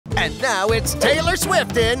And now it's Taylor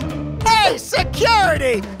Swift in, "Hey,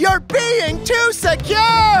 security! You're being too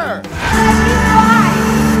secure!"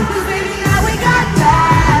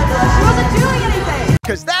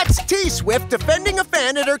 Because that's T-Swift defending a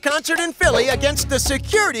fan at her concert in Philly against the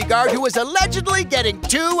security guard who was allegedly getting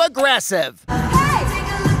too aggressive.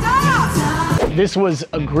 This was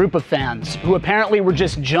a group of fans who apparently were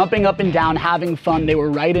just jumping up and down, having fun. They were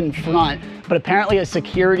right in front, but apparently a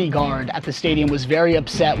security guard at the stadium was very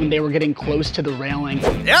upset when they were getting close to the railing.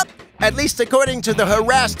 Yep, at least according to the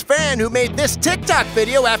harassed fan who made this TikTok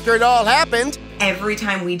video after it all happened. Every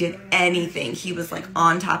time we did anything, he was like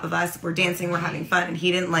on top of us. We're dancing, we're having fun, and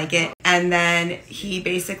he didn't like it. And then he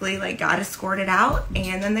basically like got escorted out,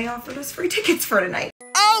 and then they offered us free tickets for tonight.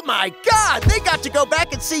 Oh my God, they got to go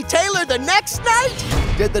back and see Taylor the next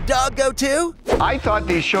night? Did the dog go too? I thought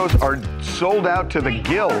these shows are sold out to the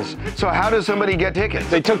gills, so how does somebody get tickets?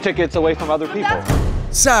 They took tickets away from other people.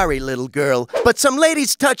 Sorry, little girl, but some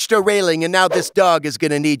ladies touched a railing and now this dog is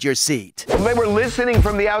gonna need your seat. They were listening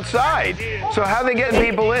from the outside, so how are they getting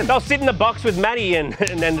people in? They'll sit in the box with Maddie and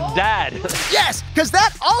Dad. Yes, because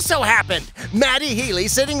that also happened. Maddie Healy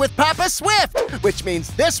sitting with Papa Swift, which means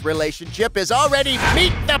this relationship is already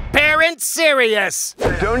meet the parents serious.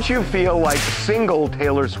 Don't you feel like single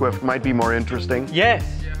Taylor Swift might be more interesting? Yes.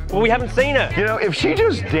 Well, we haven't seen her. You know, if she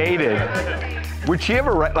just dated, would she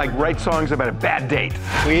ever write songs about a bad date?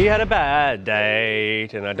 We had a bad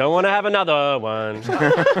date, and I don't want to have another one.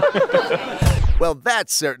 Well,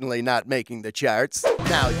 that's certainly not making the charts.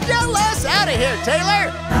 Now, yell us out of here, Taylor!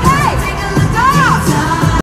 Hey, take a look off!